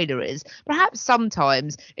Roger Taylor is, perhaps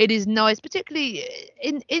sometimes it is nice, particularly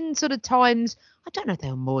in sort of times, I don't know if they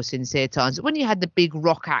were more sincere times, but when you had the big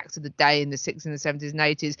rock acts of the day in the 60s and the 70s and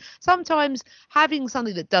 80s, sometimes having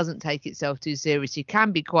something that doesn't take itself too seriously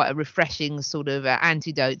can be quite a refreshing sort of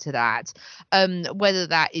antidote to that. Whether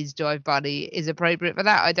that is Jive Bunny is appropriate for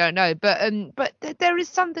that, I don't know. But there is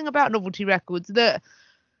something about novelty records that,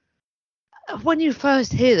 when you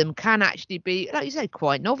first hear them, can actually be, like you say,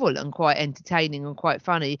 quite novel and quite entertaining and quite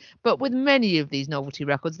funny. But with many of these novelty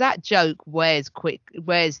records, that joke wears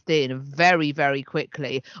thin very, very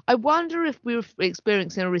quickly. I wonder if we're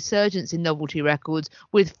experiencing a resurgence in novelty records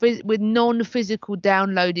with non-physical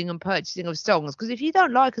downloading and purchasing of songs. Because if you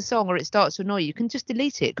don't like a song or it starts to annoy you, you can just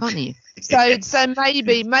delete it, can't you? So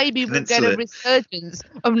maybe we'll get a resurgence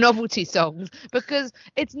of novelty songs, because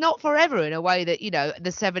it's not forever, in a way that, you know, the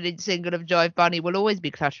 7-inch single of Jive Bunny will always be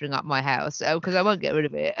cluttering up my house because I won't get rid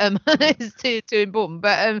of it. It's too important.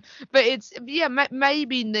 But it's, yeah,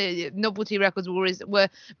 maybe the novelty records were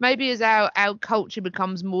maybe as our culture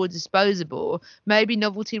becomes more disposable, maybe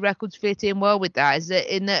novelty records fit in well with that. Is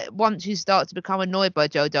that in that once you start to become annoyed by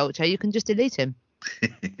Joe Dolce, you can just delete him.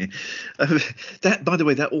 That, by the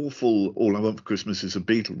way, that awful "All I Want for Christmas Is a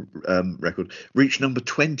Beatle" record reached number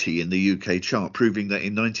 20 in the UK chart, proving that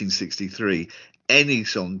in 1963 any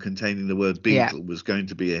song containing the word Beatle was going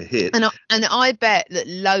to be a hit. And I bet that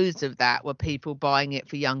loads of that were people buying it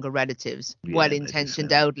for younger relatives,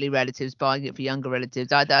 well-intentioned elderly relatives buying it for younger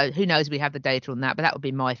relatives. Who knows? We have the data on that, but that would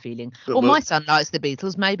be my feeling. My son likes the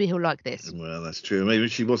Beatles. Maybe he'll like this. Well, that's true. Maybe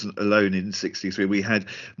she wasn't alone in 63. We had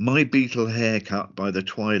My Beatle Haircut by the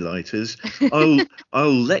Twilighters.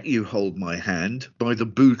 I'll Let You Hold My Hand by the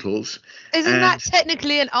Bootles. Isn't that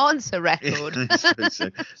technically an answer record? I suppose so.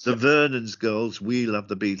 The Vernon's Girls, We Love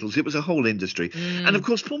the Beatles. It was a whole industry. And of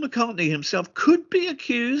course, Paul McCartney himself could be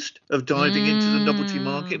accused of diving into the novelty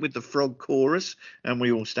market with the Frog chorus, and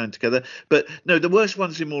We All Stand Together. But no, the worst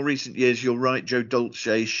ones in more recent years, you're right, Joe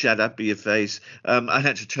Dolce, Shut Up Your Face. I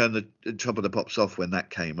had to turn the Top of the Pops off when that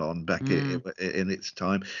came on back in its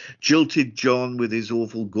time. Jilted John with his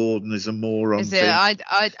awful Gordon is a moron thing.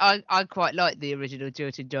 I quite like the original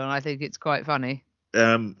Jilted John. I think it's quite funny.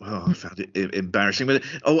 I found it embarrassing.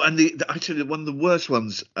 And actually one of the worst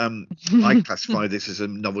ones, I classify this as a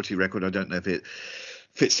novelty record. I don't know if it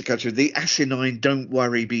fits the culture. The asinine Don't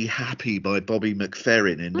Worry, Be Happy by Bobby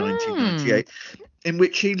McFerrin in 1998, in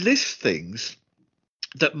which he lists things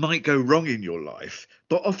that might go wrong in your life,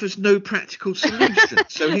 but offers no practical solution.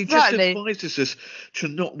 So he just advises us to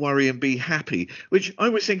not worry and be happy, which I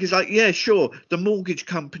would think is like, yeah, sure, the mortgage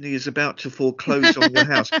company is about to foreclose on your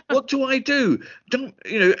house. What do I do? Don't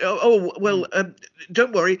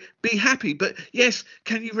worry, be happy. But yes,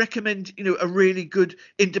 can you recommend, a really good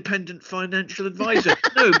independent financial advisor?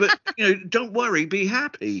 No, but, don't worry, be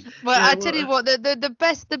happy. Well, I tell you what,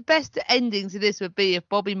 the best ending to this would be if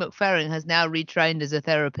Bobby McFerrin has now retrained as a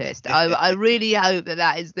therapist. I really hope that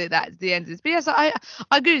that's the end of this. But yes, I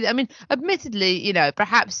agree with you. I mean, admittedly,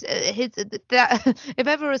 perhaps if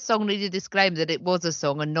ever a song needed a disclaimer that it was a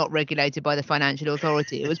song and not regulated by the financial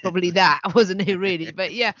authority, it was probably that, wasn't it, really?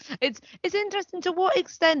 But yeah, it's interesting to what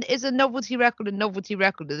extent is a novelty record a novelty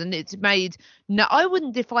record, and it's made. No, I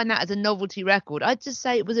wouldn't define that as a novelty record. I'd just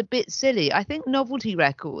say it was a bit silly. I think novelty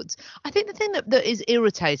records. I think the thing that is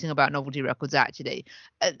irritating about novelty records, actually,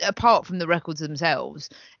 apart from the records themselves,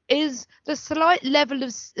 is the slight level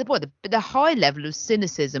of the high level of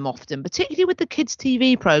cynicism often, particularly with the kids'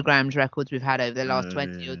 TV programs records we've had over the last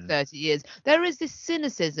 20 or 30 years. There is this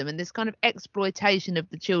cynicism and this kind of exploitation of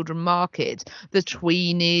the children market, the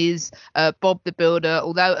tweenies, Bob the Builder.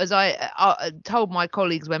 Although, as I told my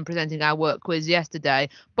colleagues when presenting our work quiz yesterday,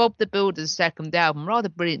 Bob the Builder's second album, rather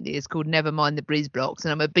brilliantly, is called Never Mind the Breeze Blocks,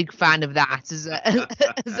 and I'm a big fan of that.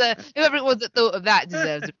 Whoever it was that thought of that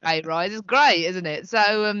deserves a pay rise. It's great, isn't it?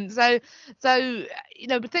 So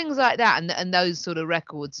but things like that and those sort of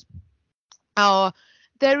records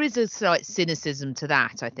there is a slight cynicism to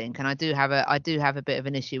that, I think, and I do have a bit of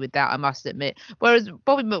an issue with that, I must admit. Whereas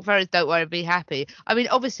Bobby McFerrin's Don't Worry, Be Happy, I mean,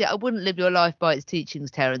 obviously I wouldn't live your life by its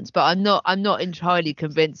teachings, Terence, but I'm not entirely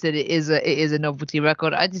convinced that it is a novelty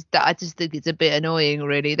record. I just think it's a bit annoying,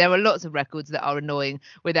 really. There are lots of records that are annoying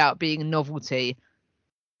without being novelty.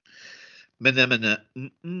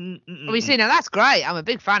 We see now, that's great. I'm a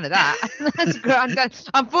big fan of that. That's great.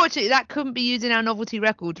 Unfortunately, that couldn't be used in our novelty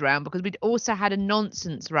records round because we'd also had a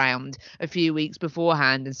nonsense round a few weeks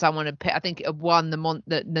beforehand, and someone had won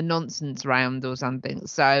the nonsense round or something.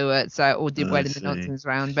 So or did well in the nonsense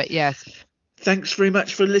round. But yes. Thanks very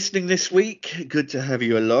much for listening this week. Good to have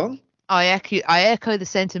you along. I echo the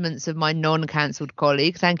sentiments of my non-cancelled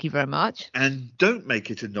colleague. Thank you very much. And don't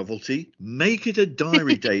make it a novelty. Make it a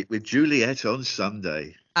diary date with Juliet on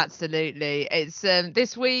Sunday. Absolutely. It's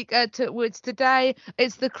this week today.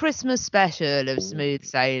 It's the Christmas special of Smooth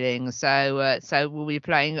Sailing. So we'll be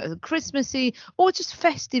playing Christmassy or just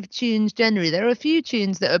festive tunes generally. There are a few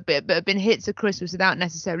tunes that have been hits at Christmas without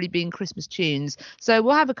necessarily being Christmas tunes. So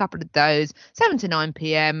we'll have a couple of those, 7 to 9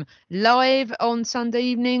 p.m. live on Sunday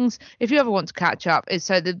evenings. If you ever want to catch up,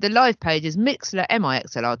 the live page is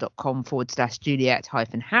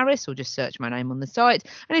mixlr.com/Juliet-Harris, or just search my name on the site.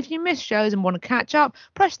 And if you miss shows and want to catch up,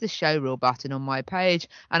 press the show reel button on my page,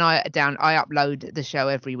 and I upload the show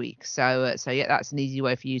every week. So yeah, that's an easy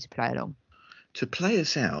way for you to play along. To play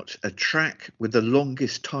us out, a track with the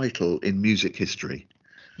longest title in music history.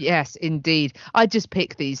 Yes, indeed. I just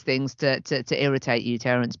pick these things to irritate you,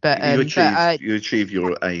 Terence. But you achieve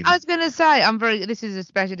your aim. I was going to say, this is a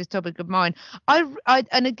specialist topic of mine.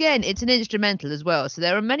 And again, it's an instrumental as well. So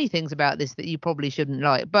there are many things about this that you probably shouldn't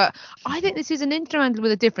like. But I think this is an instrumental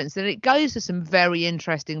with a difference, that it goes to some very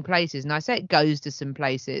interesting places. And I say it goes to some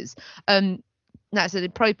places. That's an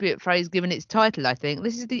appropriate phrase given its title, I think.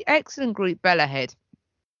 This is the excellent group Bellahead,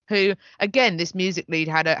 who, again, this music lead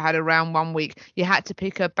had around 1 week. You had to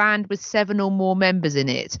pick a band with 7 or more members in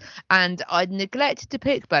it, and I neglected to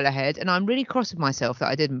pick Bellahead, and I'm really cross with myself that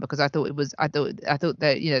I didn't, because I thought that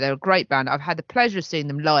they're a great band. I've had the pleasure of seeing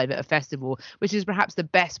them live at a festival, which is perhaps the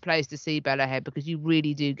best place to see Bellahead, because you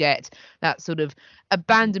really do get that sort of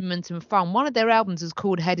abandonment and fun. One of their albums is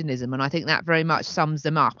called Hedonism, and I think that very much sums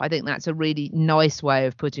them up. I think that's a really nice way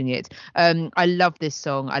of putting it. I love this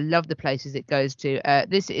song. I love the places it goes to.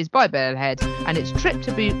 This is by Bellahead, and it's Trip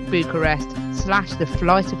to Bucharest / The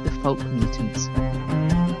Flight of the Folk Mutants.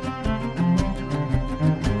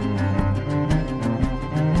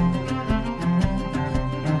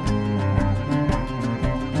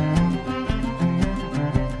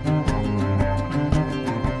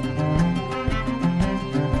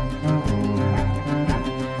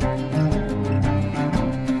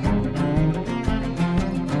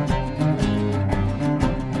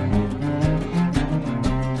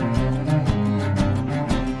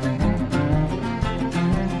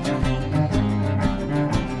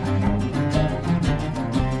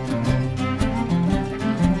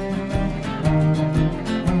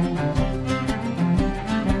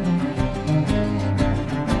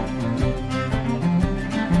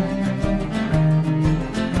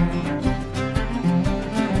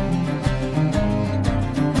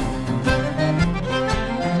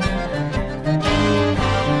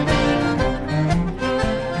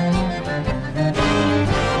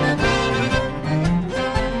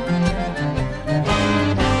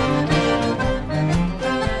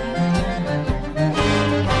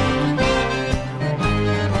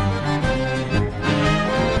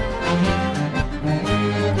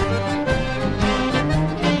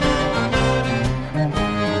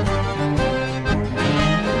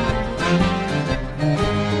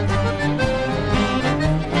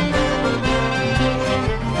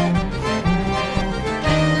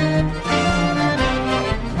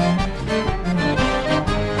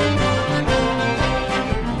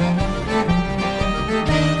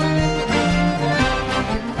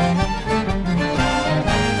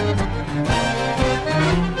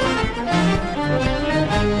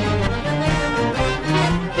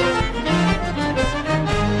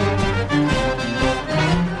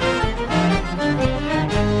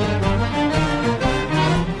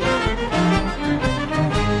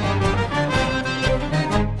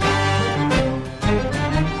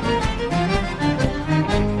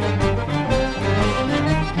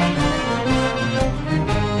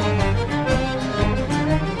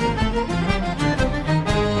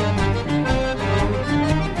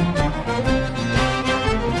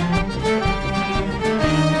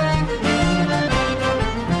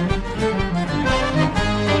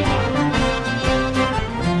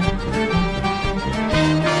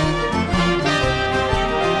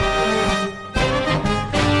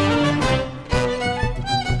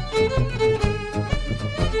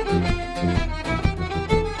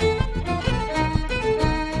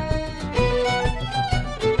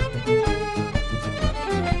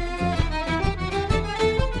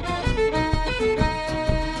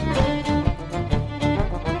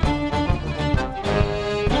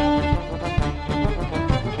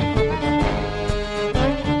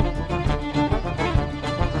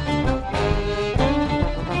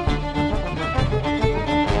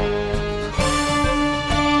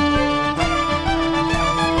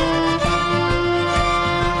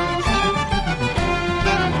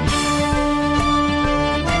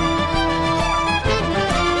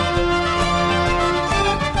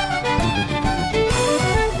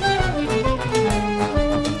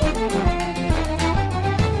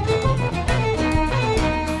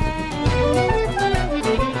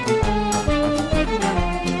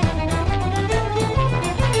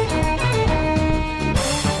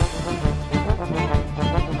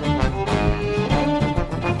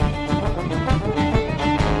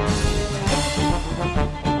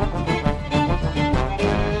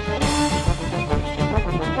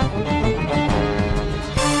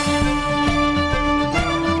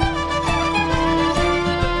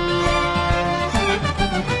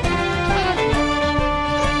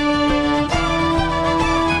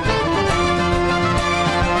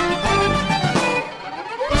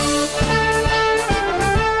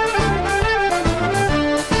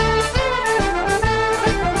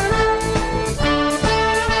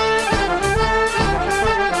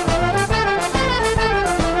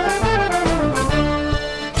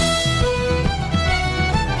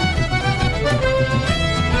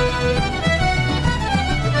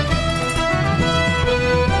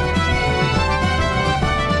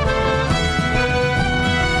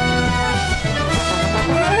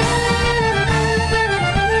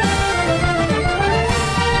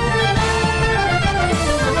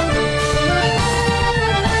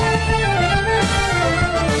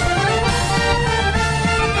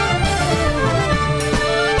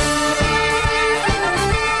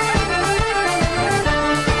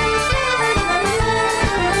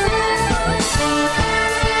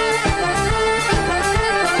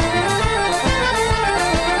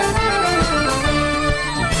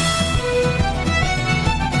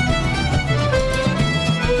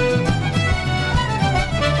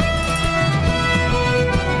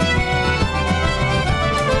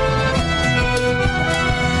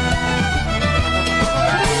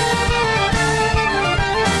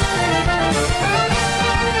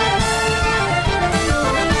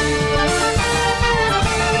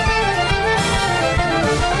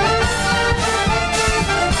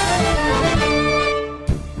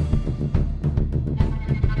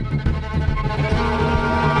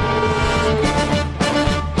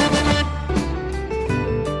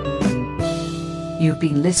 You've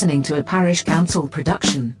been listening to a Parish Counsel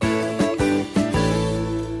production.